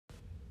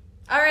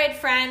All right,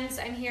 friends,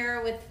 I'm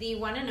here with the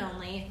one and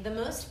only, the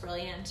most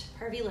brilliant,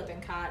 Purvi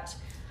Lippincott.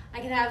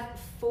 I could have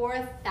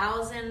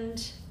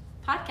 4,000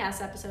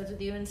 podcast episodes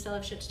with you and still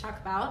have shit to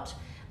talk about.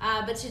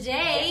 But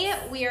today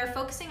we are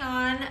focusing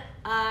on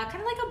kind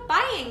of like a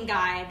buying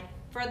guide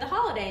for the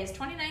holidays,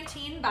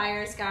 2019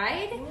 buyer's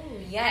guide. Ooh,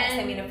 yes, And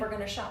I mean, if we're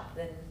going to shop,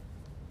 then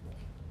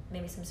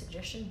maybe some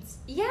suggestions.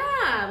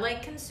 yeah,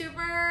 like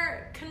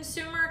consumer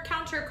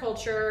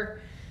counterculture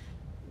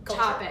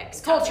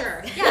topics.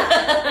 Culture.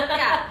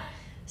 Yeah.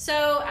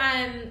 So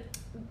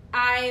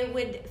I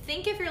would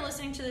think if you're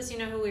listening to this, you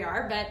know who we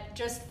are, but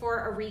just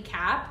for a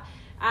recap,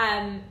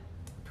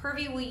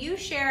 Purvi, will you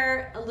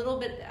share a little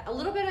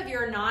bit of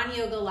your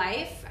non-yoga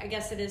life? I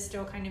guess it is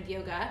still kind of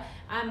yoga,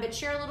 but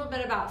share a little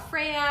bit about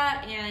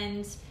Freya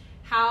and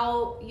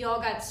how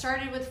y'all got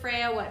started with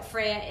Freya, what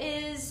Freya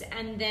is,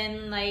 and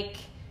then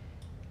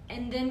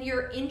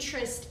your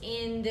interest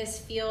in this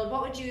field.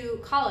 What would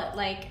you call it?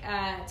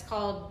 It's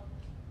called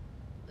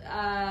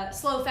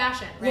slow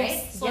fashion, right?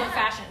 Yes. Slow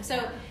fashion. So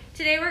Yeah.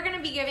 today we're going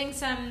to be giving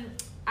some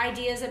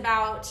ideas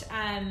about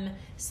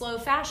slow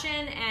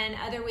fashion and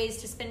other ways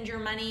to spend your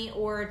money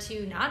or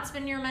to not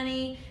spend your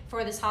money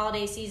for this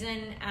holiday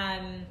season,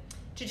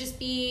 to just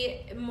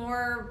be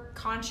more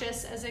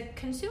conscious as a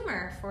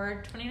consumer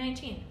for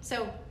 2019.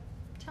 So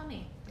tell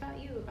me about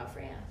you, about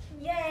Freya.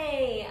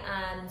 Yay!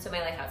 So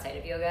my life outside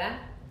of yoga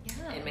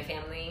Yeah. and my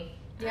family.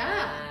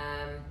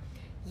 Yeah.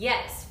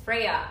 Yes,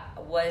 Freya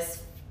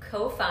was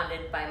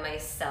co-founded by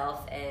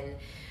myself and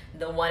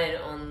the one and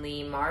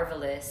only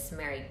marvelous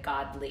Mary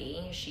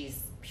Godley.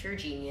 She's pure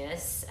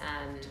genius.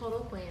 Total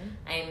queen.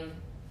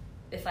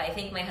 If I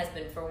thank my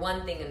husband for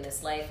one thing in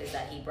this life is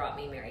that he brought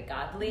me Mary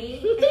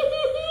Godley.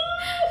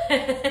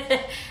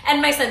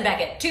 And my son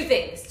Beckett. Two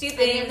things.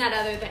 And that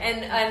other thing.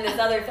 And this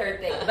other third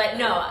thing. But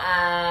no,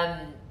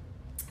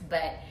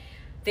 but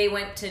they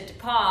went to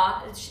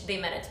DePauw. They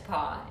met at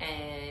DePauw,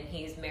 and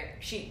he's married.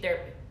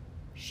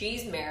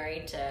 She's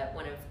married to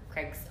one of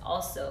Craig's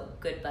also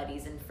good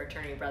buddies and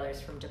fraternity brothers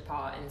from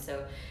DePauw. And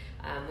so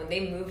when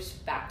they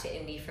moved back to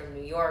Indy from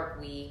New York,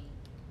 we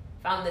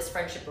found this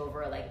friendship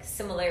over like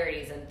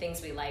similarities and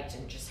things we liked,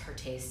 and just her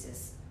taste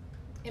is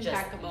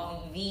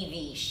impeccable. Just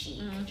VV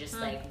chic, just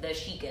like the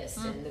chicest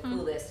and the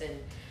coolest. And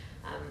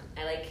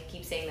I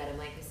keep saying that. I'm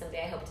like,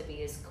 someday I hope to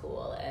be as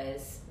cool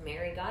as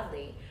Mary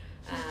Godley.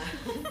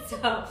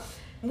 So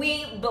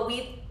we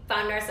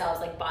found ourselves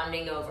like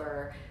bonding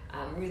over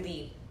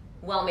really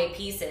well-made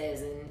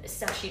pieces and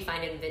stuff she'd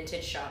find in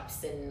vintage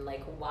shops, and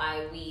like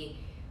why we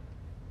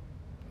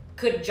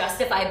could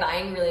justify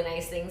buying really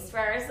nice things for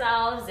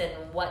ourselves and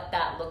what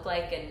that looked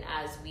like. And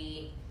as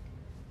we,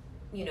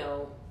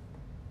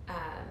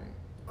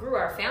 grew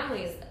our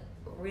families,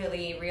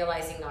 really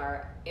realizing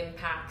our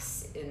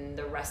impacts in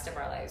the rest of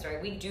our lives,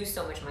 right? We do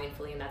so much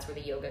mindfully, and that's where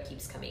the yoga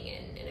keeps coming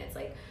in. And it's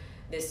like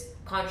this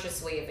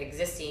conscious way of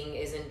existing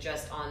isn't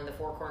just on the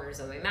four corners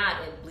of my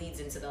mat. It bleeds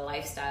into the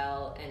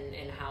lifestyle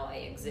and how I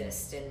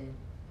exist. And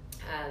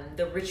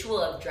the ritual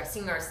of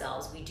dressing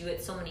ourselves, we do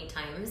it so many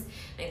times.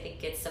 I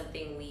think it's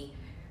something we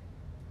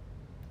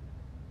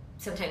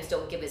sometimes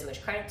don't give as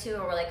much credit to,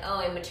 or we're like, oh,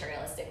 I'm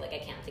materialistic, like I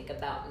can't think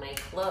about my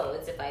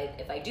clothes. If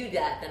I do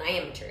that, then I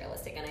am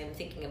materialistic and I'm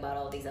thinking about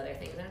all these other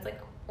things. And it's like,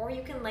 or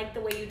you can like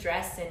the way you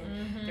dress,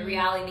 and the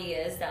reality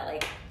is that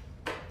like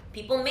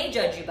people may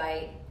judge you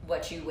by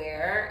what you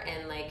wear,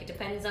 and like it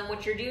depends on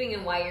what you're doing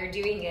and why you're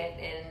doing it.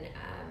 And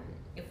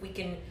if we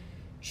can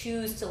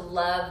choose to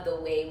love the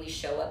way we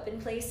show up in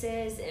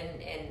places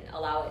and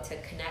allow it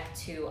to connect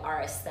to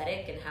our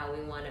aesthetic and how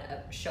we want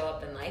to show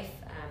up in life,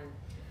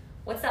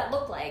 what's that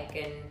look like?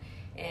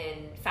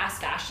 And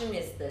fast fashion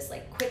is this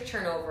like quick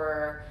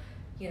turnover,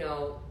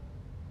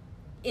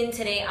 in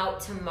today, out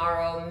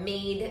tomorrow,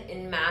 made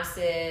in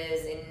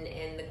masses,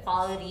 and the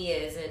quality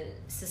isn't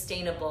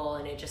sustainable,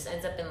 and it just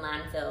ends up in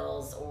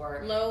landfills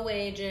or Low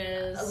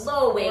wages.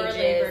 Poor labor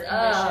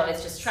conditions.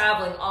 It's just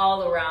traveling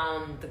all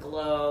around the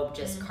globe,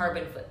 just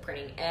carbon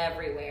footprinting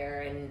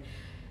everywhere. And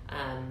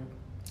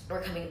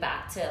we're coming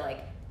back to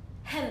like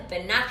hemp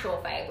and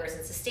natural fibers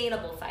and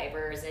sustainable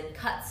fibers and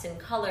cuts and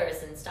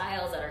colors and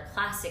styles that are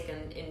classic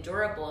and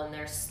durable, and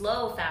they're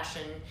slow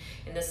fashion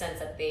in the sense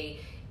that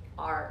they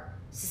are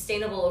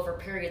sustainable over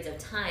periods of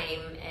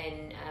time,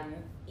 and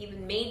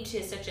even made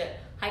to such a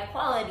high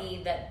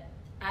quality that,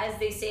 as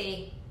they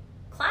say,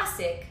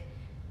 classic,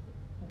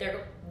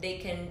 they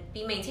can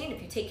be maintained.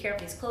 If you take care of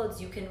these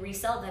clothes, you can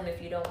resell them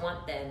if you don't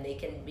want them. They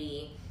can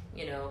be,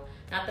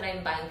 not that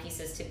I'm buying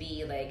pieces to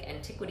be like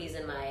antiquities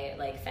in my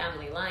like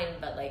family line,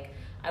 but like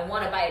I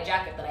want to buy a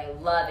jacket that I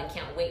love and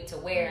can't wait to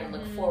wear and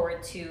look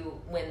forward to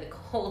when the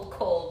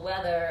cold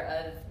weather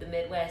of the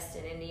Midwest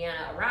and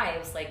Indiana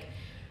arrives. Like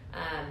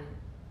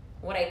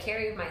what I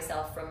carry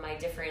myself from my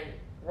different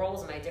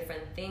roles, my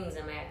different things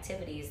and my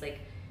activities, like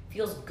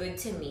feels good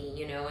to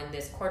me, and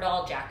this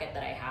Cordal jacket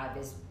that I have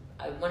is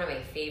one of my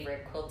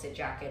favorite quilted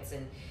jackets,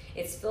 and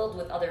it's filled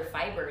with other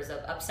fibers of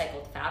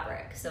upcycled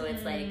fabric. So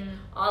it's like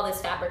all this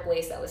fabric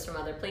waste that was from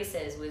other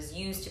places was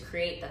used to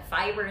create the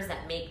fibers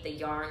that make the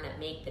yarn, that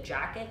make the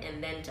jacket,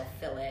 and then to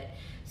fill it.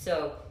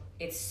 So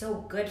it's so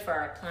good for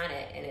our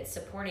planet, and it's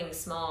supporting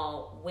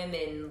small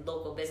women,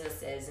 local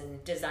businesses,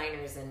 and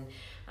designers. And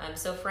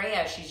so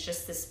Freya, she's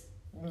just this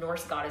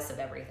Norse goddess of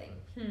everything.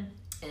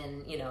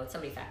 And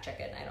somebody fact check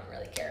it, I don't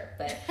really care,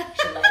 but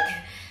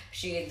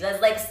she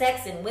does like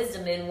sex and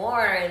wisdom and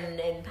war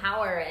and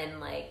power and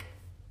like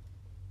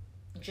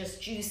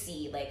just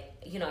juicy, like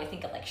I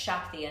think of like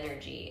Shakti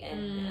energy.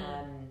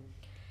 And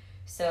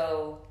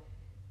so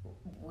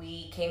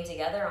we came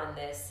together on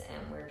this,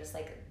 and we're just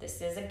like,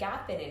 this is a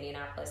gap in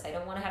Indianapolis. I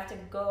don't want to have to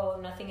go,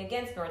 nothing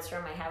against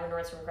Nordstrom. I have a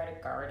Nordstrom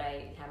credit card.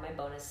 I have my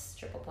bonus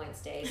triple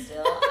points day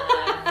still.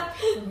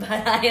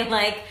 But I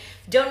like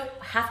don't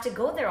have to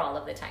go there all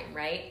of the time,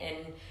 right?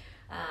 And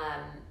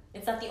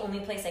it's not the only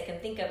place I can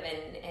think of.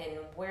 And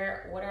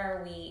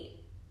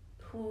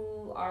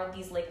who are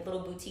these like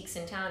little boutiques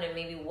in town, and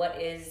maybe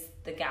what is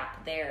the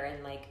gap there?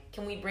 And like,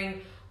 can we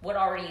bring what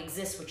already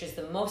exists, which is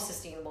the most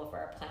sustainable for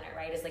our planet,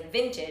 right? Is like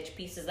vintage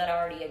pieces that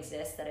already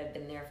exist, that have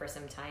been there for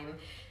some time.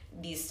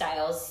 These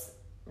styles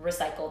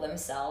recycle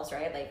themselves,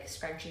 right? Like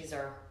scrunchies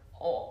are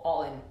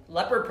all in.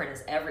 Leopard print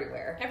is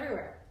everywhere.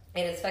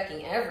 And it's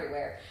fucking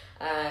everywhere.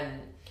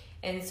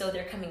 And so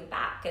they're coming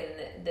back,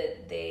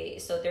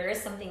 and so there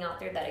is something out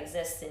there that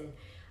exists, and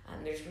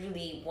there's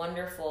really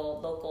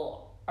wonderful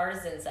local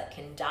artisans that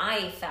can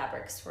dye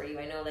fabrics for you.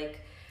 I know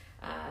like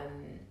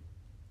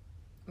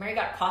Mary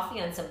got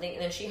coffee on something,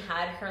 and then she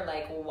had her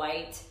like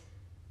white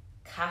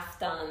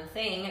kaftan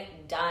thing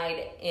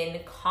dyed in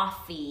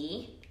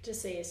coffee.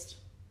 Deceased.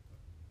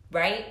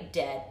 Right?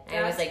 Dead.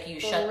 And I was like, you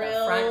shut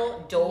the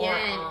front door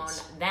on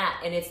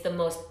that. And it's the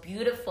most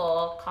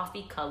beautiful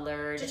coffee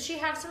colored. Did she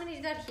have somebody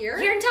do that here?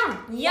 Here in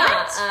town.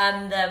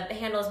 Yeah. The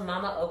handle is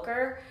Mama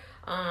Ochre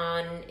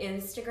on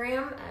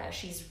Instagram.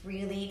 She's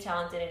really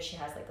talented, and she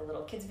has like a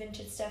little kids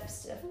vintage stuff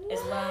as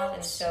well.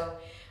 And so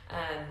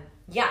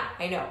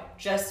I know.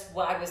 Just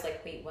I was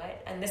like, wait,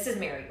 what? And this is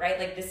Mary, right?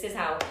 Like, this is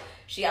how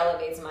she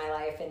elevates my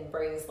life and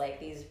brings like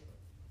these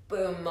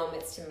boom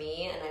moments to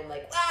me. And I'm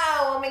like,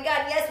 wow, oh my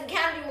God, yes, we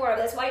can do more of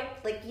this. Why?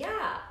 Like,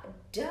 yeah,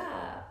 duh.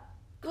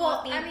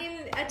 Well, I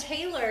mean, a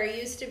tailor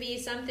used to be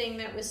something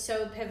that was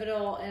so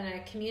pivotal in a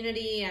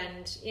community,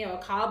 and a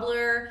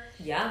cobbler.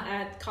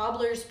 Yeah. A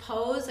cobbler's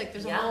pose, like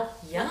there's a whole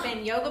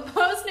flipping yoga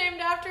pose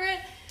named after it.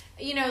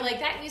 Like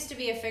that used to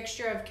be a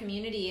fixture of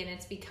community, and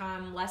it's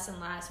become less and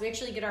less. We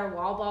actually get our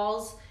wall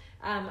balls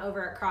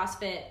over at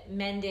CrossFit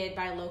mended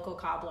by a local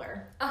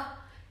cobbler. Oh,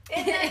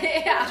 just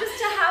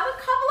to have a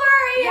cobbler.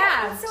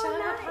 Yeah, so to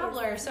nice. have a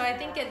cobbler. So I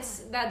think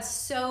that's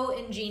so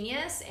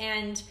ingenious,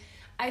 and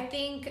I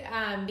think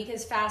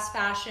because fast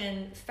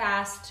fashion,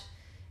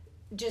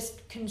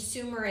 just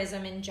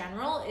consumerism in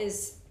general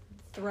is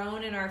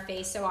thrown in our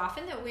face so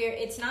often that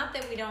it's not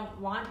that we don't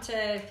want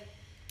to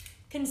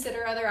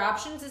consider other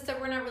options, it's that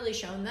we're not really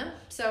shown them.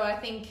 So I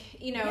think,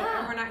 and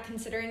we're not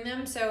considering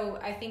them. So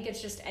I think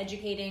it's just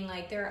educating,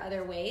 like there are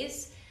other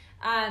ways.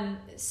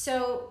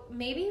 So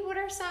maybe what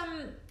are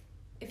some,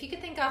 if you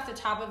could think off the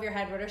top of your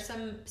head, what are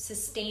some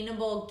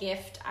sustainable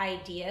gift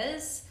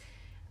ideas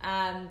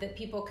that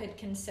people could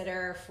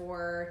consider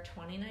for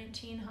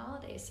 2019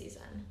 holiday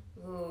season?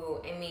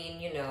 Ooh, I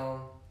mean,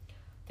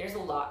 there's a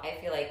lot.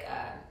 I feel like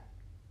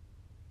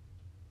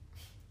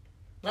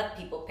let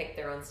people pick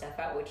their own stuff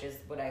out, which is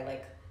what I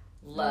like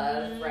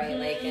love, right?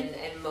 Like,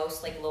 and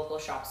most like local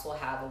shops will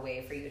have a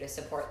way for you to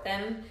support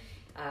them.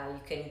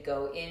 You can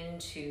go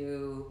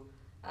into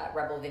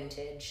Rebel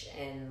Vintage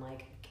and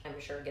like, I'm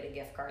sure get a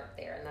gift card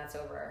there, and that's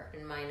over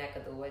in my neck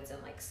of the woods in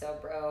like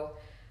Sobro.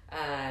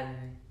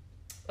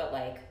 But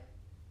like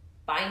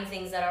buying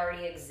things that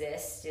already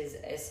exist is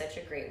such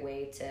a great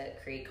way to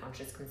create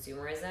conscious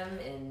consumerism.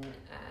 And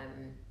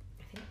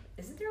I think,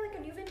 isn't there like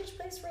a new vintage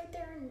place right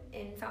there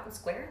in Fountain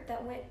Square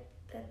that went?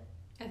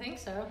 I think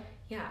so.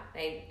 Yeah,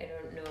 I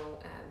don't know.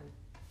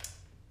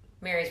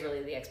 Mary's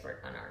really the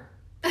expert on our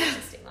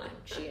existing line.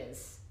 She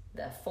is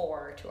the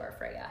 4 to our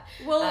Freya.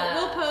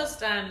 We'll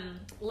post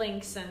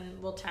links,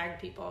 and we'll tag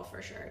people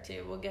for sure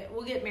too.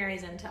 We'll get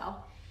Mary's intel.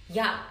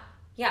 Yeah,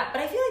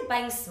 but I feel like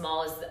buying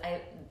small is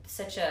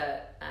such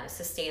a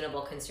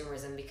sustainable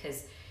consumerism,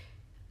 because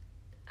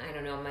I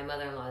don't know, my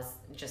mother-in-law is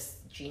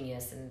just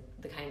genius and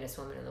the kindest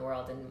woman in the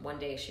world. And one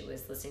day she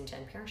was listening to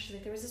NPR, and she's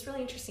like, there was this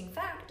really interesting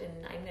fact,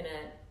 and I'm gonna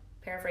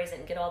paraphrase it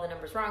and get all the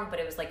numbers wrong, but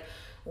it was like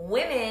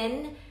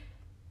women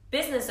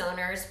business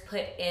owners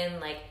put in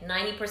like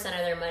 90% of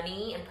their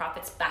money and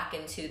profits back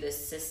into the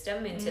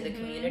system, into the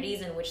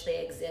communities in which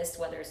they exist,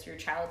 whether it's through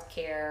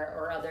childcare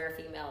or other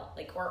female,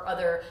 like, or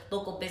other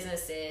local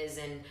businesses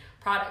and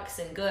products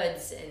and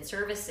goods and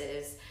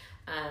services.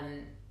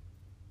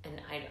 And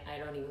I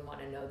don't even want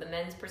to know the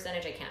men's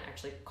percentage. I can't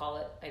actually call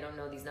it. I don't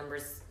know these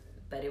numbers,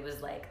 but it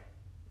was like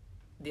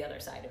the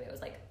other side of it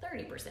was like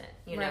 30%,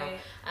 you know? Right.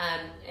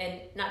 And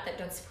not that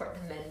don't support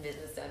the men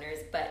business owners,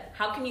 but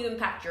how can you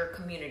impact your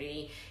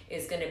community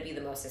is going to be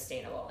the most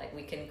sustainable. Like,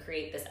 we can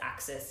create this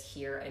access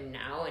here and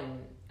now,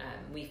 and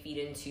we feed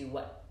into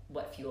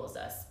what fuels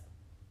us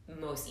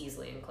most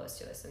easily and close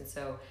to us. And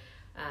so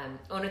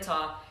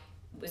Onataw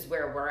is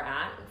where we're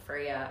at.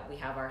 Freya, we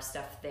have our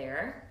stuff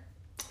there.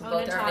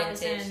 Both are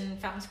vintage. Is in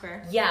Fountain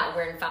Square. Yeah,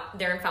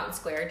 they're in Fountain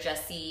Square.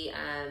 Jessie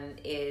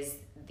is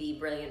the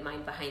brilliant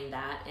mind behind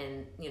that,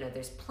 and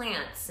there's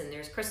plants and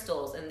there's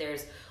crystals and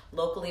there's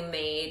locally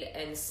made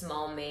and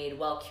small made,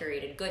 well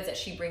curated goods that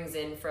she brings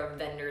in from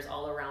vendors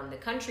all around the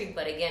country.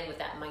 But again, with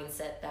that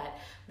mindset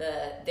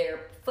that their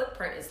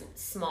footprint is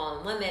small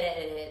and limited,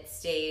 and it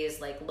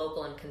stays like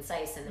local and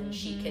concise, and then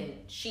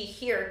she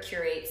here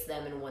curates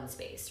them in one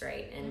space,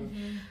 right?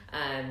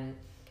 And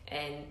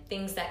and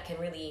things that can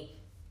really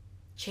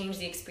change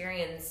the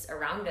experience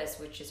around us,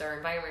 which is our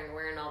environment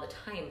we're in all the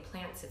time.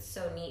 Plants, it's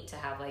so neat to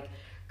have like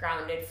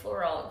grounded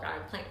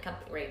plant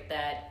company, right,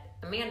 that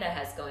Amanda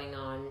has going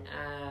on,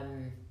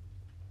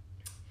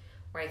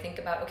 where I think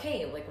about,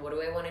 okay, like what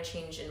do I want to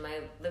change in my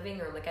living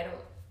room? Like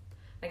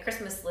my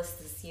Christmas list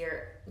this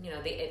year,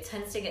 it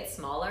tends to get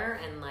smaller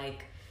and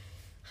like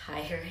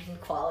higher in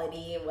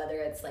quality, whether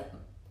it's like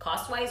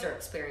cost-wise or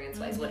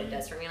experience-wise, what it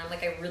does for me. And I'm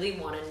like, I really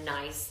want a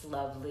nice,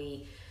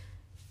 lovely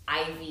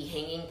ivy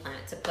hanging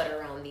plant to put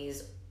around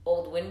these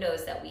old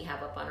windows that we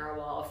have up on our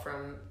wall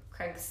from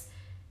Craig's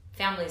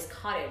family's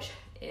cottage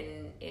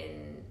in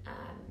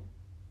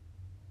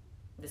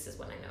this is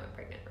when I know I'm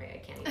pregnant, right? I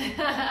can't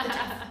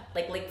even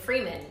like Lake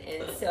Freeman.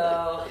 And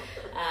so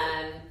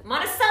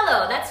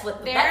Monticello, that's the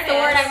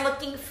word I'm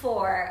looking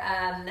for.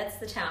 That's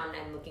the town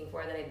I'm looking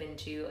for that I've been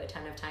to a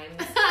ton of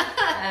times.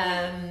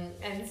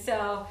 And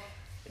so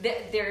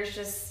there's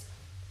just,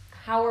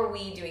 how are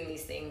we doing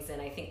these things? And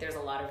I think there's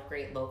a lot of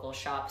great local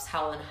shops.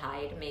 Howell and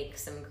Hyde make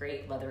some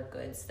great leather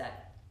goods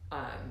that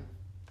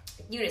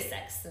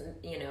unisex,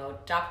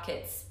 drop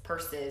kits,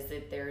 purses,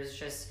 that there's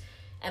just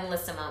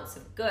endless amounts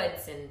of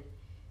goods, and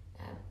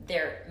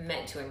they're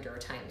meant to endure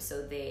time.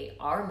 So they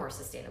are more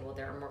sustainable,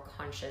 they're more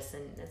conscious,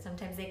 and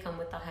sometimes they come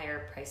with a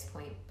higher price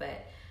point,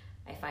 but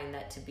I find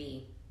that to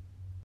be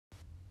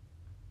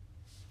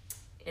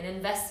an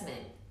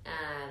investment,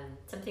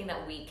 something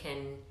that we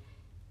can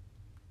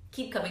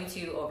keep coming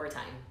to over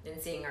time and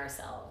seeing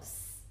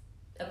ourselves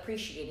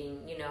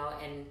appreciating,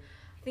 and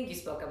I think you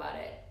spoke about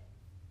it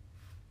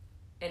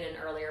in an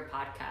earlier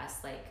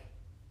podcast, like,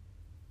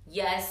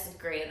 yes,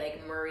 great,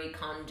 like Marie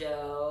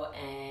Kondo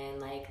and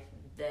like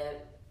the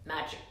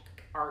magic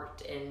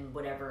art and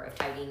whatever of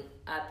tidying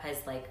up has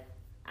like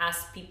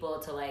asked people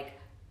to like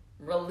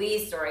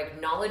release or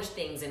acknowledge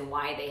things and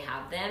why they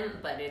have them,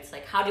 but it's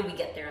like, how did we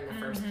get there in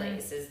the first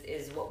place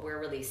is what we're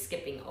really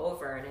skipping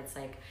over. And it's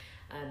like,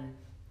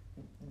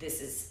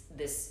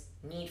 this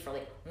need for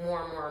like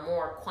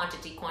more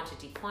quantity,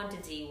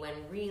 when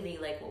really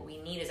like what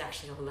we need is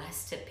actually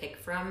less to pick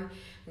from,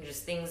 and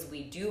just things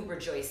we do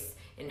rejoice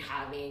in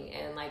having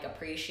and like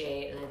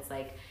appreciate. And it's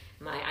like,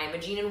 my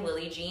Imogene and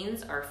Willie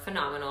jeans are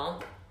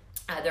phenomenal.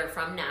 They're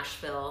from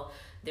Nashville.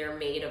 They're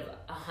made of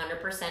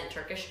 100%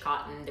 Turkish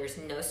cotton. There's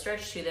no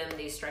stretch to them.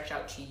 They stretch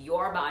out to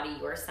your body,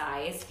 your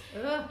size.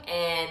 Ugh.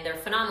 And they're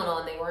phenomenal,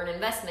 and they were an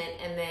investment.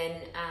 And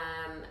then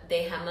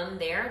they hem them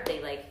there.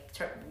 They like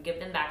give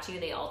them back to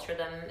you. They alter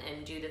them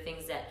and do the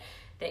things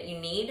that you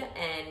need.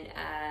 And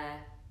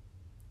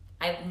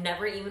I've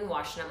never even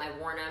washed them. I've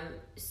worn them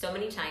so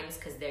many times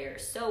because they're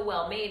so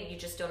well made. You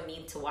just don't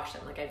need to wash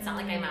them. Like, it's not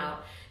like I'm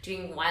out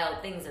doing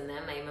wild things in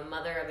them. I'm a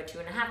mother of a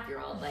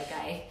 2.5-year-old. Like,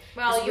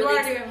 you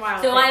are doing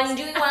wild things. So I'm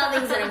doing wild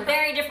things in a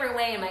very different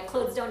way, and my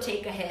clothes don't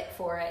take a hit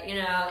for it,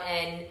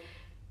 And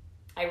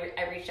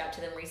I reached out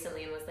to them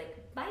recently and was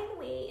like, by the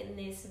way, in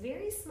this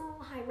very small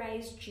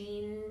high-rise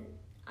jean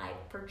I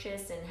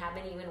purchased and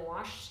haven't even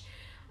washed,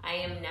 I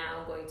am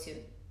now going to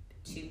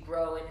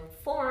grow and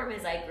form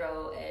as I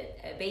grow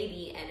a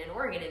baby and an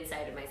organ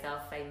inside of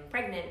myself. I'm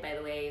pregnant, by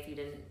the way, if you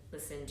didn't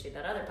listen to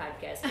that other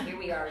podcast. Here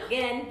we are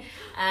again.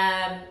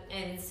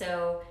 And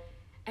so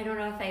I don't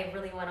know if I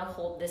really want to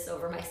hold this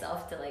over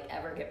myself to like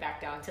ever get back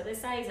down to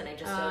this size, and I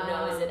just don't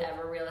know, is it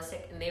ever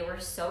realistic? And they were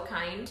so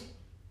kind.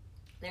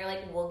 They're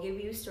like, we'll give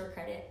you store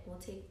credit. We'll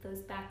take those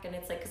back. And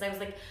it's like, because I was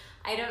like,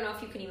 I don't know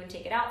if you can even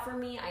take it out for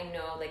me. I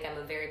know, like, I'm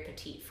a very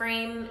petite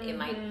frame. You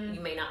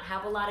may not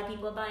have a lot of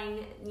people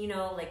buying,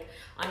 like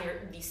on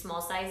these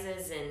small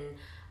sizes.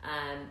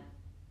 And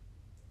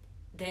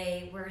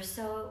they were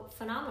so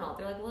phenomenal.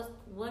 They're like,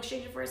 we'll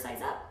exchange it for a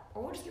size up,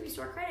 or we'll just give you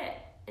store credit,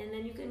 and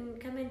then you can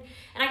come in.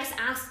 And I just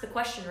asked the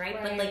question,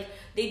 right? But like,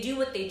 they do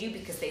what they do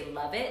because they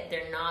love it.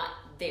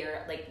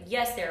 They're like,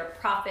 yes, they're a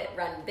profit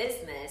run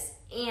business,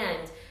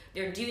 and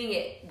they're doing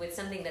it with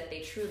something that they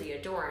truly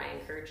adore. And I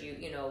encourage you,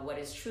 what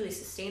is truly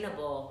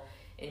sustainable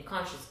in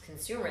conscious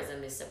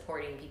consumerism is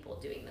supporting people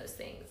doing those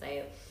things.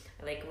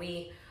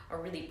 We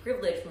are really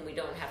privileged when we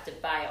don't have to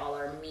buy all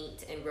our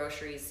meat and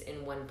groceries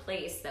in one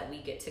place, that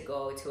we get to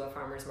go to a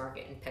farmer's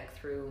market and pick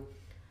through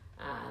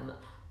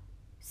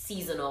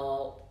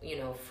seasonal,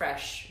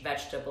 fresh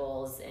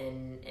vegetables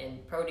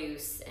and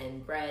produce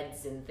and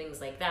breads and things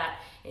like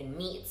that, and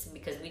meats,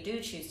 because we do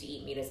choose to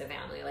eat meat as a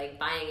family, like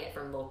buying it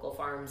from local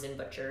farms and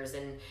butchers.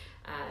 And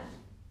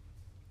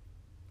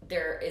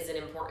there is an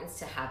importance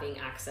to having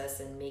access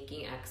and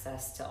making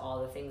access to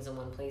all the things in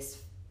one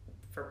place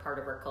for part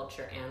of our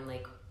culture, and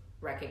like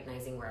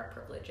recognizing where our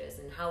privilege is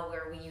and how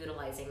are we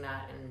utilizing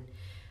that. And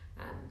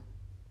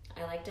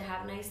I like to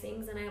have nice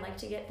things, and I like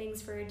to get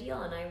things for a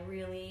deal, and I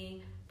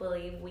really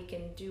believe we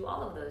can do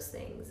all of those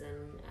things.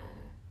 And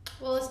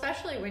well,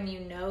 especially when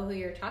you know who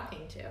you're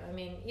talking to. I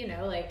mean, you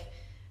know, like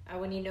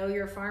when you know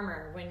your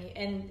farmer,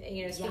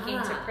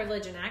 speaking to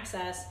privilege and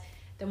access,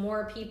 the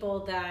more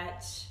people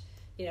that,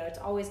 you know, it's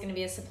always going to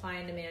be a supply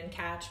and demand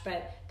catch,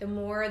 but the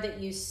more that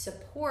you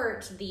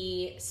support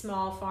the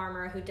small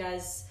farmer who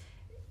does,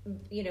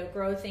 you know,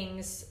 grow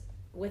things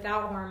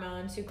without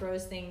hormones, who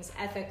grows things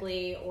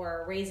ethically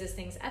or raises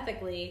things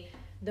ethically,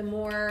 the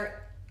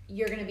more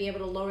you're going to be able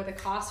to lower the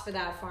cost for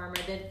that farmer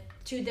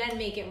to then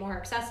make it more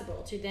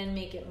accessible, to then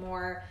make it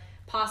more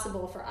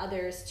possible for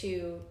others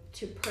to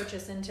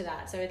purchase into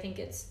that. So I think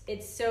it's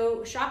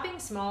so, shopping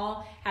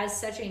small has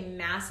such a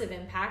massive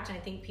impact, and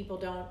I think people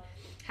don't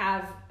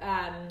have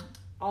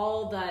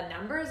all the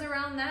numbers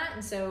around that,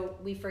 and so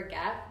we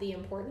forget the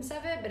importance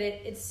of it, but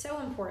it's so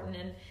important.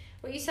 And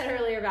what you said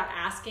earlier about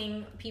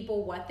asking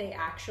people what they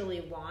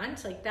actually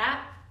want, like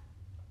that,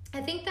 I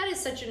think that is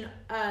such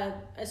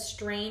a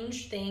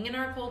strange thing in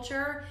our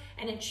culture,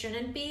 and it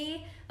shouldn't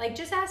be. Like,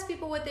 just ask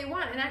people what they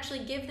want and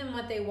actually give them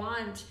what they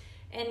want.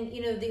 And,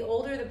 you know, the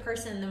older the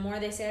person, the more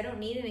they say, I don't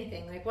need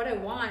anything. Like, what I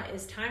want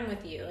is time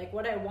with you. Like,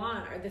 what I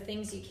want are the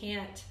things you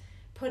can't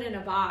put in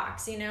a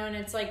box, you know? And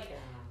it's like,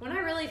 when I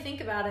really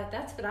think about it,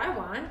 that's what I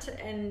want.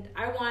 And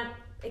I want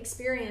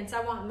experience.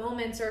 I want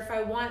moments, or if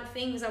I want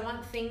things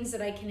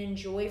that I can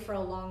enjoy for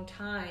a long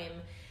time.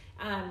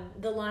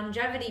 The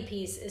longevity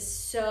piece is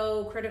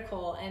so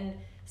critical. And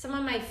some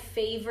of my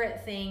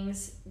favorite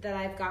things that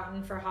I've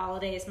gotten for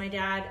holidays, my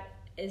dad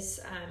is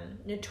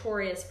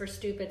notorious for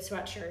stupid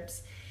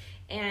sweatshirts.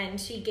 And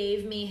he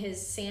gave me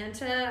his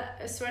Santa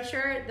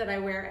sweatshirt that I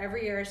wear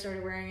every year. I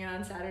started wearing it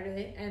on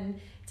Saturday.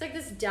 And it's like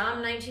this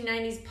dumb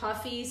 1990s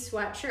puffy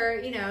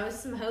sweatshirt, you know,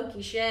 some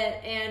hokey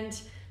shit.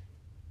 And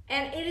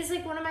it is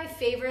like one of my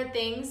favorite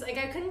things. Like,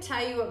 I couldn't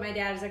tell you what my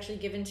dad has actually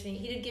given to me.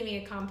 He did give me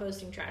a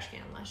composting trash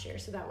can last year,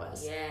 so that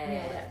was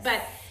nailed it.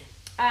 But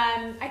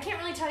I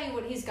can't really tell you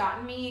what he's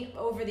gotten me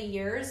over the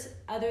years,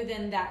 other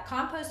than that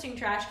composting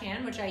trash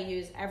can, which I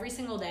use every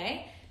single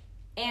day,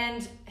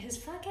 and his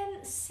fucking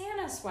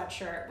Santa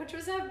sweatshirt, which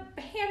was a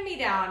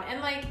hand-me-down.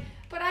 And like,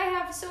 but I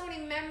have so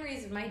many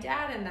memories of my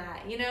dad in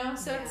that, you know?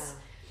 So it's,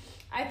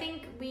 I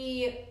think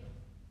we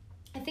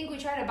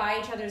try to buy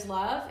each other's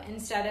love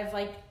instead of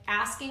like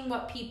asking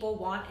what people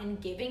want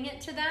and giving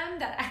it to them.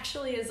 That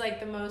actually is like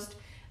the most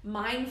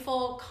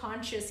mindful,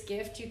 conscious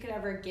gift you could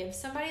ever give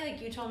somebody.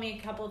 Like, you told me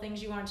a couple of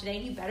things you want today,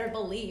 and you better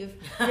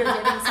believe you're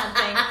getting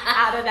something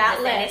out of that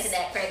list. To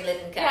that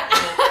Craigslist and cut.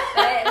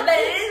 But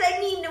it is, I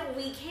mean,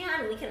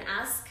 we can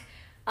ask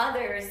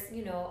others,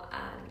 you know.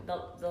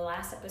 The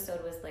last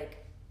episode was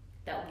like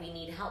that we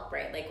need help,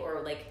 right? Like,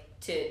 or like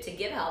to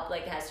give help,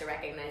 like, has to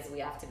recognize we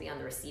have to be on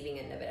the receiving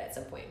end of it at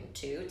some point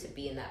too, to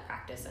be in that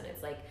practice. And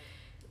it's like,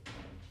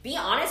 be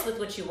honest with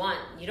what you want.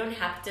 You don't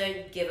have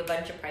to give a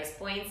bunch of price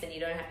points, and you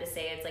don't have to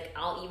say, it's like,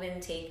 I'll even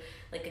take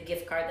like a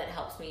gift card that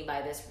helps me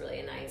buy this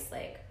really nice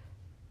like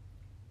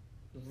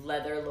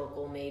leather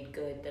local made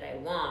good that I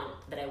want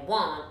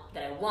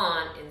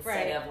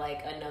instead of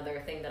like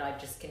another thing that I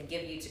just can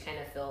give you to kind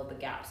of fill the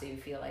gap, so you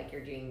feel like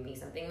you're doing me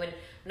something, when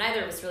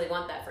neither of us really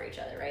want that for each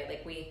other, right?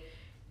 Like,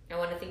 I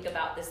want to think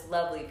about this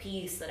lovely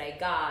piece that I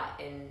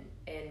got, and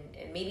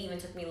maybe even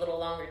took me a little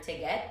longer to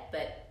get,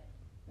 but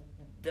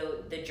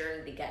the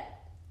journey to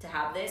get to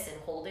have this and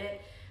hold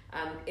it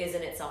is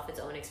in itself its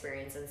own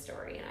experience and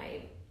story. And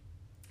I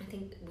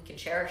think we can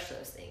cherish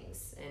those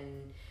things,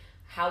 and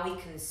how we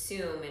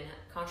consume, and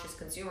conscious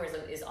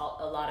consumerism is a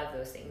lot of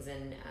those things.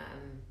 And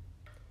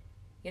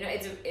you know,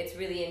 it's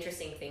really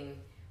interesting thing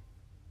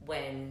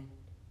when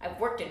I've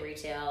worked in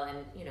retail,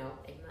 and you know,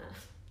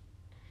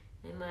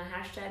 I'm a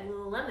hashtag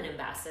Lululemon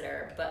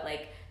ambassador, but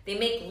like, they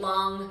make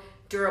long,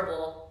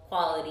 durable,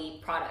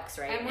 quality products,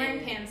 right? I'm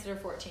wearing pants that are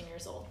 14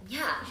 years old.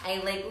 Yeah, I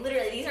like,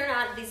 literally, these are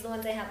the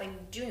ones I have. I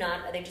do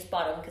not, they just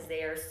bought them because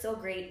they are so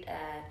great.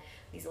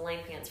 These Align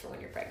pants for when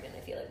you're pregnant.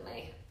 I feel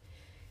like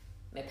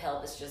my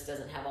pelvis just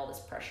doesn't have all this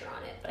pressure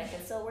on it, but I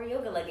can still wear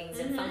yoga leggings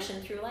and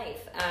function through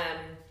life.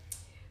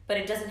 But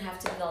it doesn't have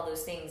to be all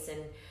those things.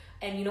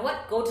 And you know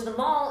what? Go to the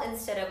mall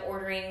instead of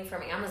ordering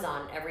from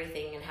Amazon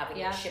everything and having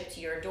it shipped to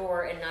your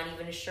door, and not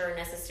even sure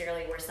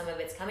necessarily where some of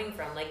it's coming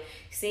from. Like,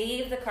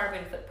 save the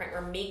carbon footprint,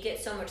 or make it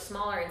so much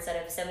smaller.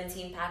 Instead of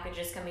 17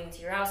 packages coming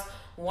to your house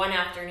one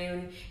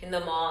afternoon in the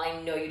mall. I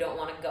know you don't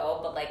want to go,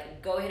 but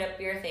like, go hit up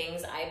your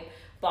things. I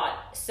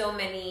bought so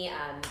many.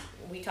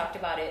 We talked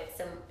about it.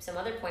 Some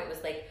other point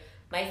was like,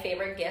 my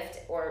favorite gift,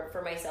 or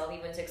for myself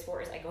even to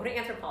explore, is I go to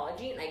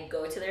Anthropologie and I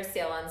go to their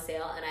sale on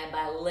sale, and I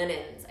buy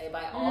linens. I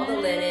buy all the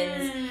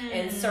linens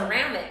and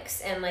ceramics,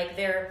 and like,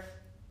 they're,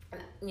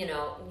 you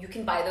know, you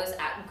can buy those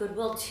at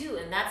Goodwill too,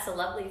 and that's a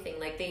lovely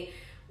thing. Like,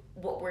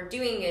 what we're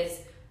doing is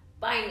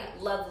buying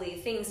lovely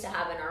things to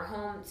have in our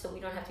home, so we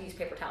don't have to use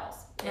paper towels.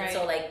 And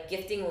so like,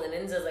 gifting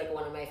linens is like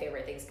one of my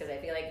favorite things, because I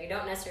feel like you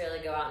don't necessarily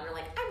go out and you're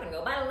like, I'm gonna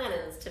go buy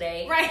linens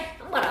today. Right.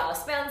 I'm gonna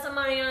spend some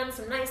money on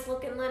some nice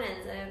looking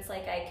linens, and it's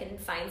like, I can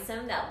find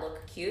some that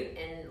look cute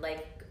and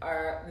like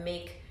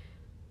make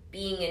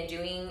being and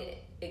doing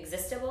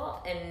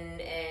existable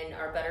and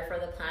are better for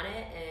the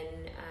planet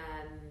and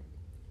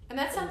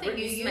that's something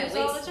you use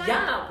all the time.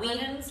 Yeah,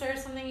 linens are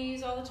something you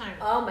use all the time.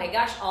 Oh my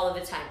gosh, all of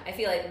the time. I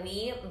feel like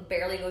we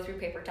barely go through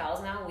paper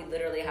towels now. We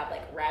literally have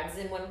like rags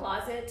in one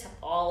closet.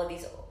 All of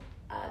these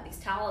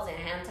towels and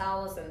hand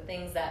towels and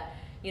things that,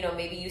 you know,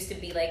 maybe used to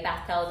be like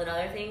bath towels and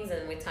other things,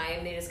 and with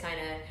time they just kind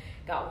of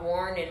got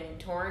worn and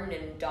torn,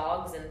 and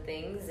dogs and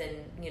things, and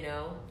you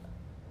know.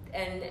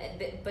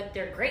 But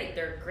they're great.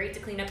 They're great to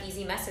clean up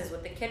easy messes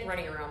with the kid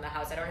running around the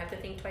house. I don't have to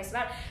think twice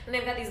about it. And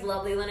they've got these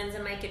lovely linens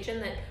in my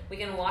kitchen that we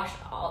can wipe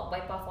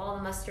off all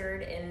the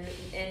mustard and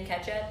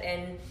ketchup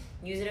and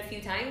use it a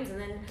few times and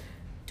then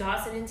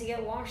toss it in to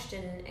get washed.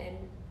 And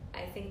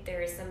I think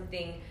there is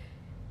something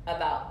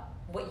about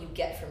what you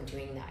get from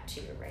doing that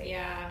too, right?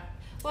 Yeah.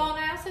 Well,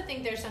 and I also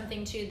think there's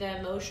something to the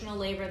emotional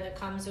labor that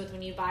comes with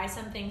when you buy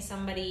something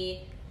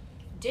somebody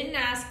didn't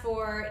ask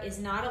for, is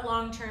not a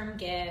long-term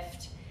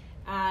gift.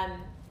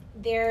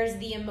 There's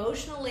the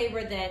emotional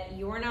labor that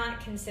you're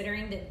not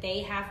considering that they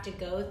have to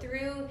go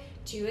through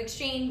to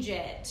exchange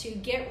it, to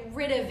get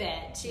rid of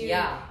it, to,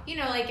 you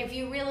know, like if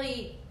you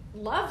really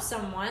love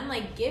someone,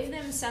 like give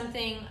them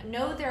something,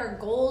 know their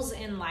goals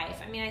in life.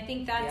 I mean, I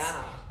think that's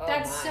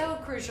so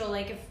crucial.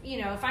 Like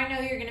if I know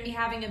you're going to be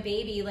having a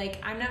baby,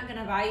 like I'm not going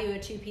to buy you a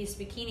 2-piece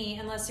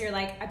bikini unless you're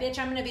like, I bitch,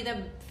 I'm going to be the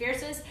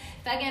fiercest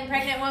fucking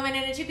pregnant woman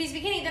in a 2-piece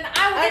bikini. Then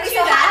I will get you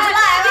that.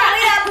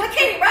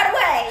 Bikini right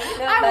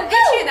away. I will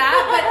get you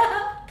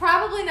that, but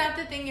probably not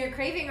the thing you're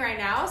craving right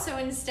now. So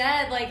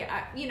instead, like,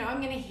 I'm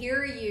going to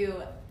hear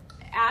you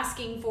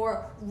asking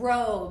for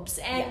robes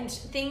and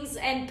things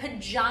and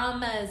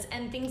pajamas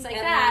and things like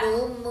that.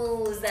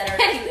 Muumuus that are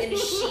cute and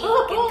chic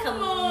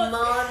and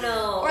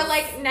kimonos. Or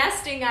like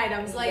nesting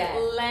items like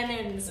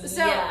linens.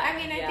 So, I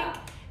mean, I think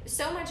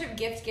so much of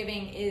gift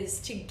giving is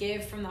to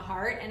give from the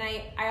heart. And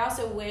I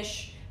also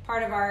wish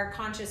part of our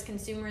conscious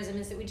consumerism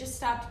is that we just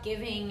stopped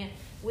giving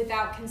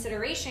without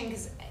consideration.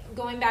 Because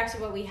going back to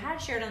what we had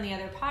shared on the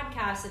other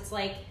podcast, it's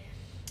like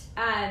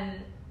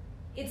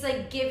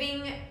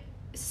giving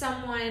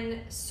someone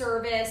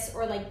service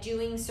or like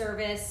doing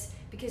service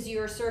because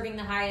you're serving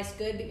the highest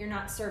good, but you're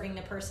not serving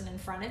the person in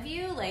front of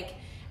you. Like,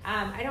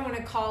 I don't want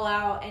to call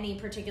out any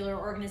particular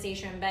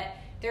organization, but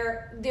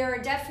there are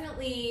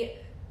definitely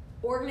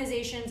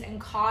organizations and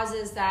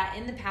causes that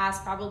in the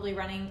past, probably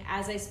running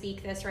as I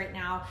speak this right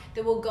now,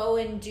 that will go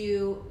and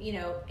do,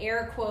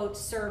 air quotes,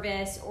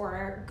 service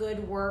or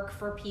good work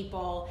for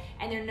people.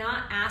 And they're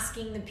not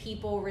asking the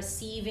people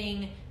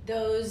receiving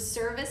those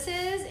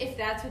services if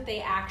that's what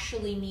they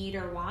actually need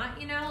or want.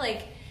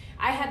 Like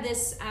I had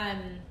this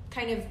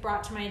kind of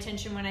brought to my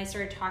attention when I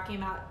started talking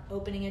about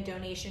opening a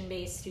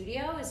donation-based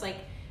studio, is like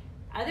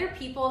other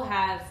people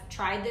have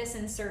tried this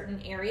in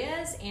certain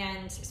areas,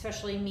 and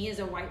especially me as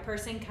a white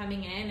person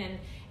coming in, and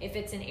if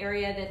it's an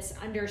area that's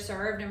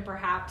underserved and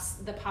perhaps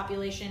the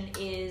population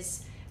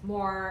is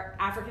more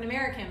African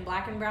American,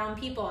 Black and brown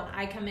people, and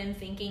I come in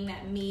thinking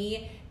that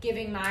me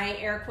giving my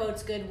air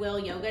quotes goodwill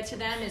yoga to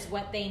them is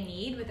what they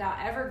need without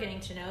ever getting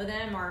to know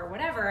them or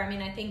whatever. I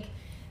mean, I think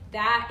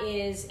that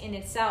is in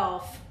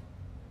itself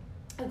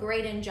a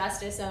great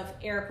injustice of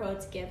air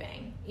quotes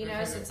giving, so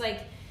it's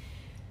like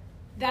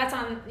that's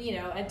on,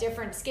 a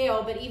different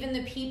scale. But even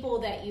the people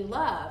that you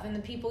love and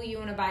the people you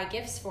want to buy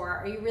gifts for,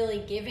 are you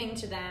really giving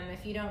to them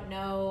if you don't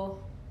know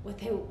what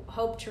they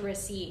hope to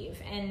receive?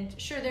 And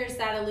sure, there's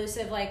that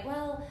elusive like,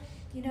 well,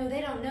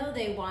 they don't know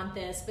they want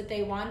this, but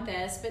they want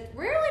this. But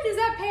rarely does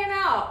that pan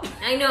out.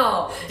 I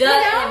know.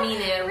 I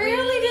mean, it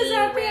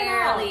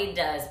rarely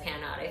does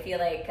pan out. I feel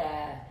like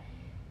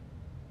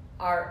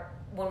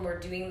when we're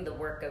doing the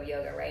work of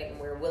yoga, right, and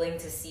we're willing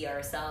to see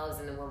ourselves,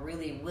 and then we're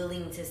really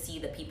willing to see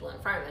the people in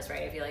front of us,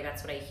 right? I feel like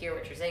that's what I hear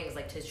what you're saying, is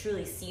like to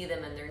truly see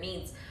them and their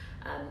needs,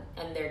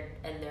 and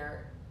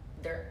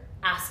their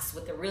asks,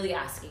 what they're really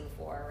asking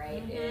for,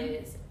 right?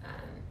 Mm-hmm. Is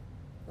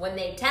when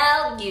they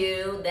tell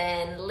you,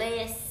 then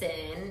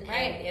listen.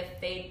 Right. And if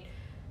they,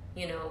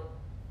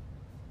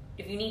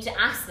 if you need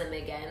to ask them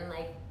again,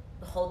 like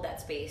hold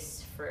that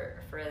space for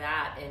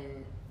that.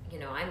 And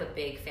I'm a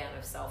big fan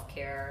of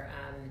self-care,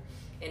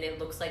 and it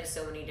looks like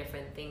so many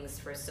different things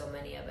for so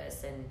many of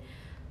us. And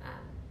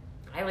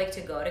I like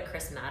to go to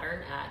Chris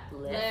Mattern at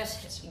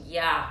Lift.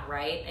 Yeah,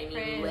 right. I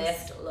mean,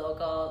 Lift,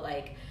 local,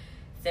 like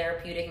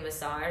therapeutic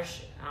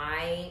massage.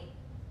 I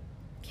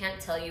can't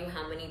tell you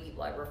how many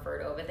people I've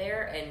referred over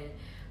there, and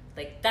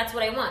like that's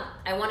what I want.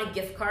 I want a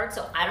gift card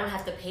so I don't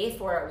have to pay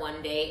for it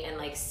one day and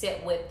like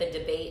sit with the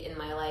debate in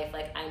my life,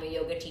 like I'm a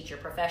yoga teacher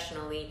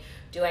professionally,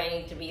 do I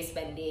need to be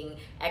spending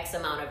X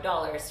amount of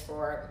dollars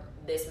for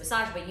this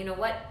massage? But you know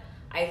what,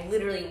 I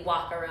literally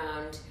walk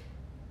around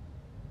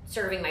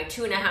serving my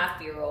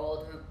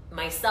 2.5-year-old,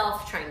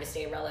 myself trying to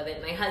stay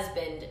relevant, my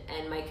husband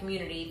and my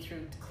community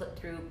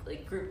through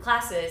like group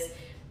classes.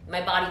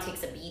 My body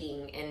takes a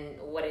beating, and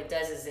what it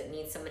does is it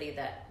needs somebody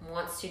that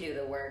wants to do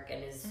the work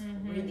and is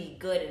really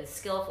good and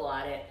skillful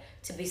at it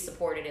to be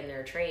supported in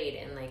their trade.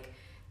 And like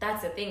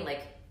that's the thing,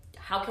 like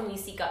how can we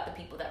seek out the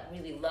people that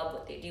really love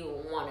what they do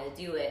and want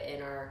to do it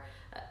and are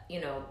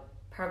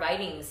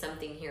providing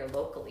something here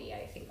locally.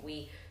 I think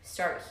we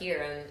start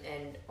here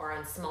and or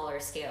on smaller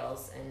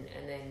scales, and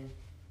then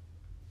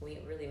we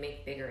really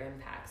make bigger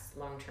impacts,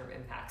 long-term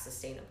impact,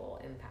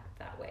 sustainable impact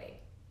that way.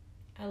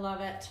 I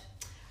love it.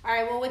 All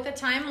right, well, with the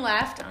time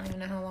left, I don't even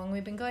know how long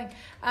we've been going.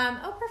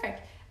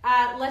 Perfect.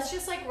 Let's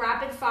just like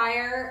rapid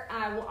fire.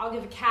 I'll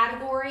give a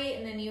category,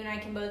 and then you and I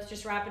can both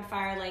just rapid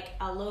fire like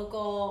a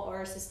local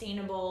or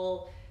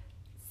sustainable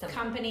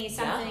company,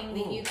 something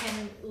that you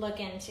can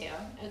look into.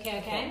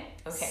 Okay.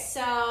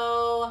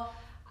 So,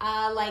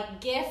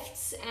 like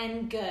gifts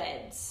and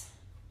goods.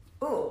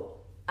 Ooh,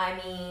 I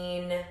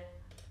mean,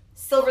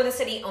 Silver in the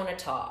City,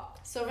 Onata.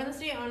 Silver in the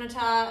City,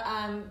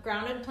 Onata,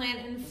 Grounded Plant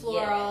and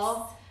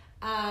Floral. Yes.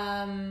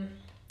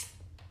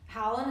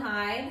 Howl and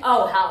Hide.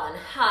 Oh, Howl and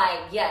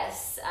Hide,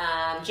 yes.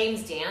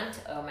 James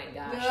Dant. Oh my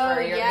gosh.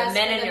 The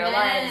men in your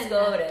lives,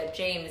 go to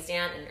James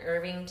Dant in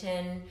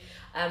Irvington.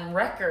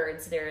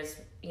 Records, there's,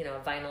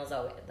 vinyls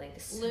always like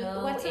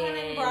so. What's the one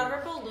in Broad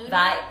Ripple?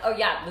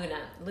 Luna?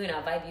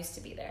 Luna. Vibe used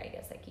to be there, I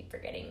guess. I keep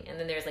forgetting. And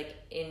then there's like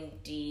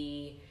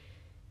indie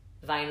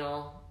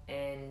vinyl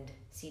and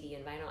CD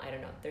and vinyl. I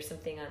don't know. There's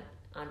something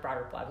on Broad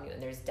Ripple Avenue,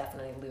 and there's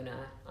definitely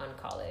Luna on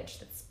College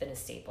that's been a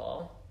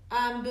staple.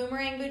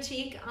 Boomerang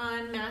Boutique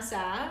on Mass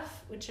Ave,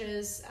 which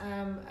is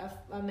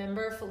a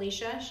member,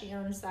 Felicia. She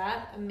owns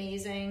that.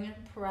 Amazing,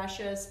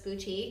 precious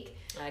boutique.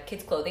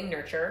 Kids Clothing,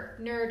 Nurture.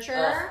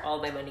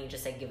 All my money,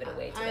 just give it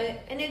away to them.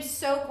 And it's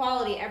so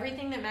quality.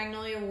 Everything that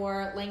Magnolia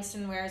wore,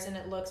 Langston wears, and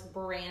it looks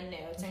brand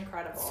new. It's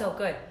incredible. So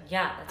good.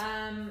 Yeah.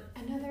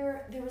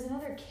 There was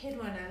another kid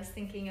one I was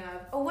thinking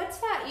of. Oh, what's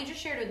that? You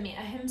just shared with me.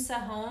 Ahimsa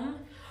Home.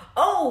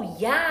 Oh,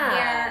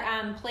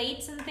 yeah. They're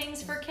plates and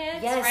things for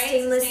kids, yes, right?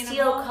 Stainless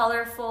steel,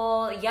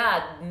 colorful.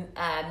 Yeah,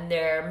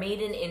 they're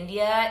made in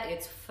India.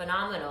 It's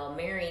phenomenal.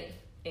 Mary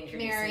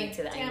introduced me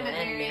to that.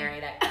 Mary,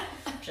 that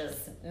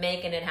just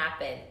making it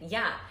happen.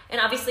 Yeah. And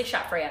obviously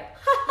Shop Freya.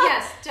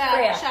 Yes,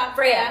 Shop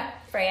Freya.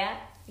 Freya.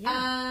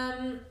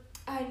 Yeah.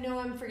 I know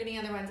I'm forgetting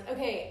other ones.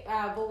 Okay,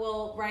 but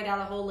we'll write out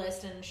a whole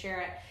list and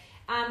share it.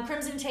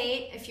 Crimson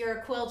Tate, if you're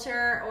a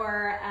quilter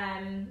or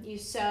you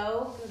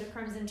sew, go to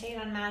Crimson Tate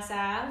on Mass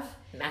Ave.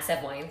 Mass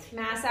Ave Wines.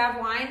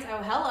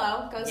 Oh,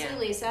 hello. Go see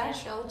Lisa. Yeah.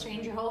 She'll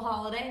change your whole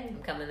holiday.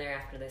 I'm coming there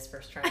after this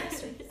first trimester.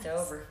 Yes. It's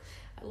over.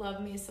 I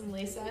love me some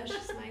Lisa.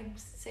 She's my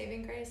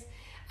saving grace.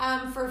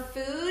 For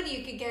food,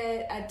 you could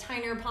get a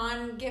Tyner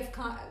Pond gift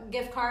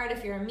card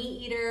if you're a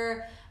meat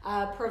eater.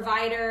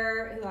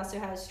 Provider, who also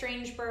has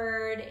Strange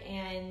Bird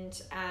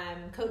and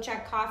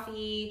Kochak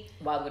Coffee,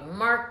 Wildwood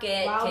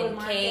Market,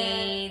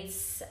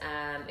 Kincaid's.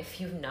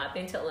 If you've not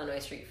been to Illinois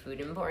Street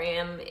Food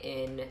Emporium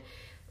in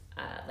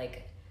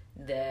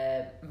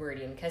the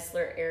Meridian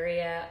Kessler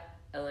area,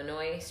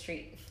 Illinois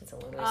Street.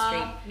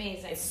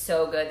 Amazing. It's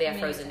so good. They have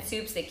frozen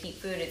soups. They keep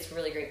food. It's a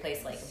really great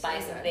place.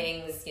 Buy some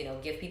things.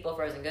 Give people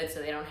frozen goods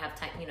so they don't have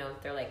time.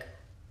 They're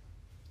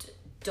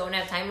don't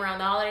have time around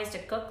the holidays to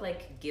cook.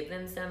 Give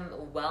them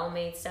some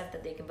well-made stuff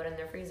that they can put in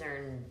their freezer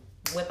and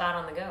whip out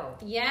on the go.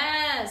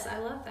 Yes, I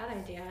love that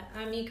idea.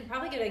 You could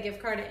probably get a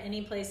gift card at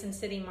any place in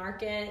City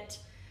Market.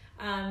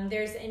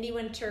 There's Indie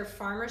Winter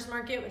Farmers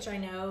Market, which I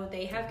know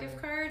they have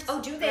gift cards. Oh,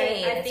 do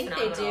they? I think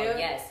phenomenal. They do.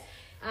 Yes.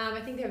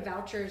 I think they have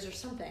vouchers or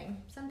something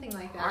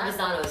like that.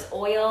 Artisano's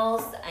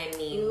oils.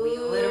 We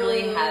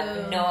literally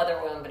have no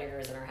other oil and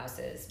vinegars in our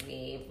houses.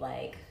 We've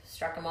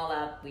struck them all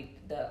up.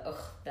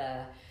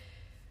 The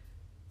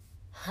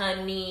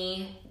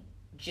honey,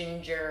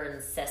 ginger,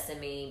 and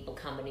sesame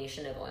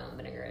combination of oil and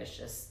vinegar is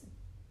just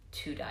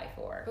to die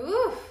for.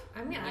 Ooh,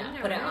 put it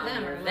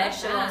on your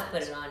vegetables,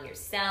 put it on your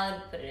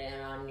salad, put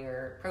it on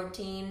your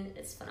protein.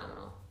 It's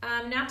phenomenal.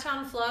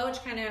 Naptown Flow,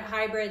 which kind of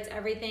hybrids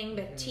everything,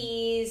 but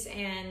teas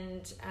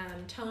and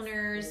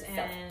toners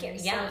and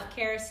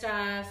self-care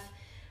stuff.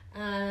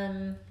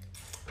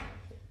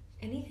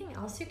 Anything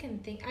else you can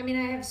think? I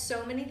have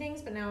so many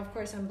things, but now of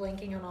course I'm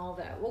blanking on all of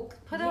it. We'll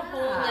put a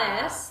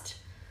whole list.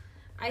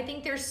 I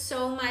think there's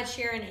so much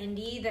here in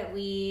Indy that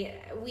we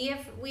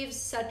have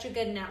such a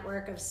good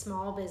network of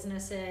small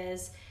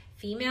businesses,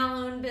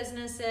 female-owned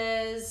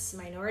businesses,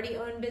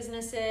 minority-owned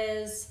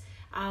businesses.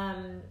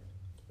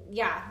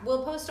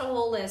 We'll post a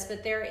whole list,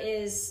 but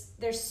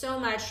there's so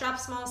much. Shop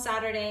Small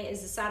Saturday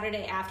is the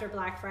Saturday after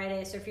Black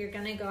Friday, so if you're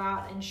going to go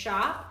out and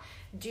shop,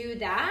 do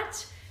that.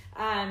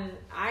 I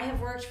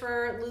have worked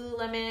for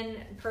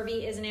Lululemon.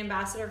 Purvi is an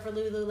ambassador for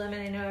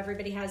Lululemon. I know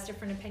everybody has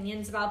different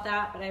opinions about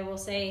that, but I will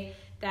say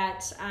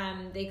that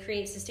they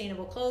create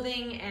sustainable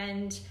clothing,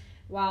 and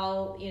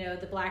while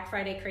the Black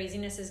Friday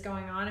craziness is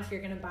going on, if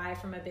you're going to buy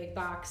from a big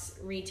box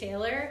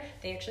retailer,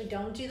 they actually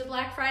don't do the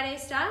Black Friday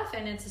stuff,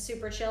 and it's a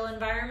super chill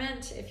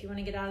environment if you want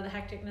to get out of the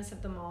hecticness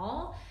of the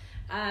mall.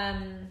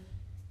 Trying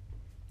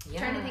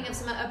to think of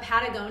some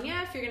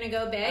Patagonia. If you're going to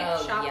go big,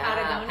 shop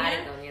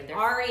Patagonia.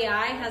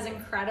 REI has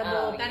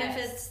incredible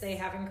benefits. Yes. They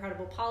have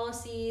incredible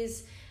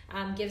policies.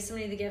 Give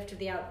somebody the gift of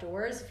the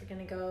outdoors if you're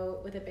going to go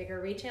with a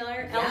bigger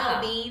retailer. Yeah.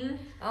 LL Bean.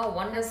 Oh,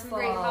 wonderful. Has some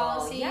great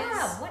policies.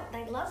 Yeah,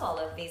 I love all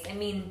of these.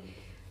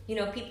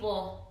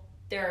 People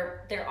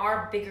there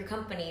are bigger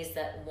companies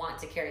that want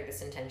to carry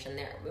this intention.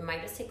 There, we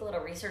might just take a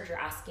little research or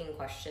asking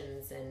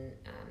questions, and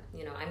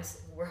you know,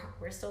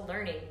 we're still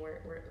learning.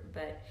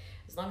 But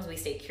as long as we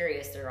stay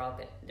curious, they're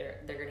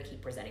going to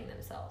keep presenting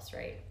themselves,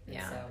 right? And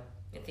Yeah. So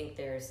I think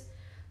there's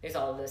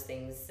all of those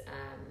things.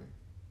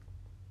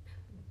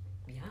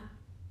 Yeah.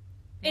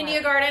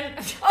 India Garden.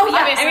 Oh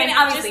yeah, I mean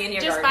obviously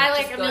India just Garden. buy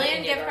like Just a go to million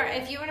India gift cards.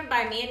 Garden. If you want to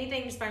buy me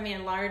anything, just buy me a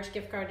large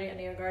gift card to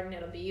India Garden.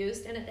 It'll be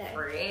used in a day.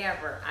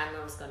 Forever. I'm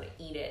almost going to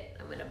eat it.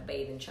 I'm going to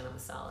bathe in chana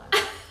masala.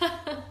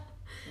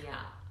 Yeah.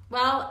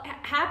 Well,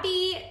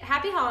 happy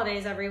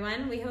holidays,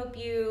 everyone. We hope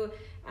you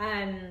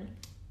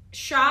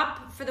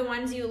shop for the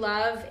ones you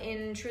love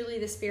in truly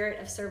the spirit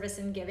of service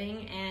and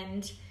giving.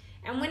 And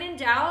when in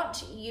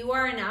doubt, you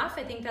are enough.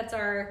 I think that's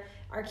our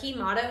key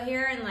motto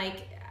here. And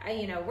like,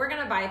 you know, we're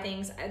going to buy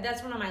things.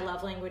 That's one of my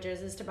love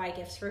languages, is to buy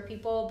gifts for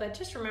people. But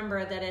just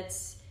remember that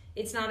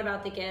it's not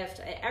about the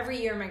gift.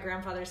 Every year my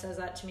grandfather says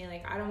that to me,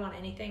 like, I don't want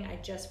anything. I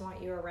just want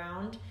you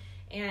around.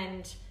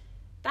 And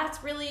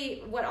that's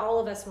really what all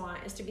of us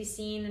want, is to be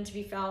seen and to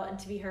be felt and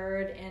to be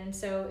heard. And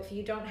so if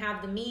you don't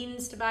have the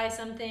means to buy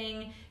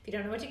something, if you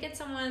don't know what to get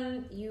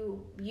someone,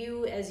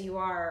 you as you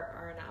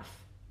are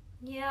enough.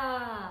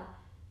 Yeah.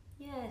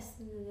 Yes.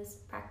 This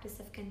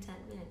practice of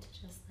contentment,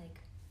 just like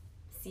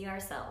see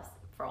ourselves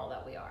for all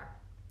that we are.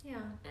 Yeah.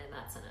 And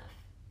that's enough.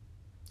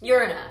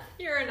 You're enough.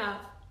 You're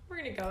enough. We're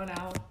going to go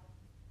now.